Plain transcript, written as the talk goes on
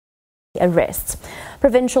arrests.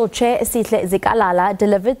 Provincial Chair Sihle Zikalala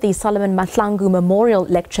delivered the Solomon Mahlangu Memorial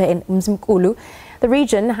Lecture in Umzimkhulu. The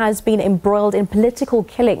region has been embroiled in political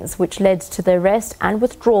killings which led to the arrest and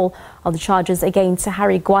withdrawal of the charges against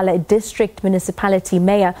Harry Gwala District Municipality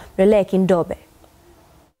Mayor Mluleki Ndobe.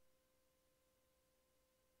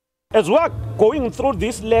 As we are going through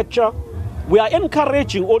this lecture, we are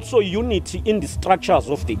encouraging also unity in the structures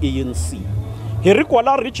of the ANC. Harry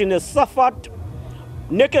Gwala region has suffered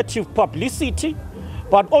negative publicity,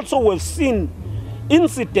 but also we've seen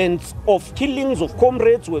incidents of killings of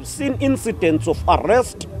comrades, we've seen incidents of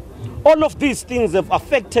arrest. All of these things have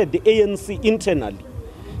affected the ANC internally.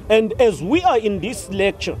 And as we are in this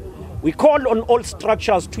lecture, we call on all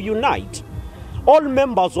structures to unite, all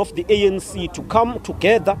members of the ANC to come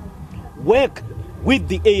together, work with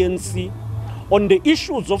the ANC on the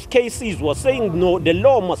issues of cases. We're saying no, the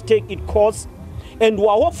law must take its course. And we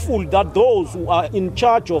are hopeful that those who are in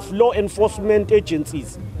charge of law enforcement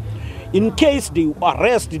agencies, in case they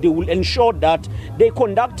arrest, they will ensure that they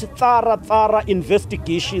conduct thorough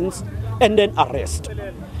investigations and then arrest.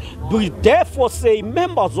 We therefore say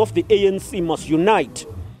members of the ANC must unite.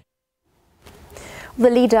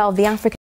 The leader of the African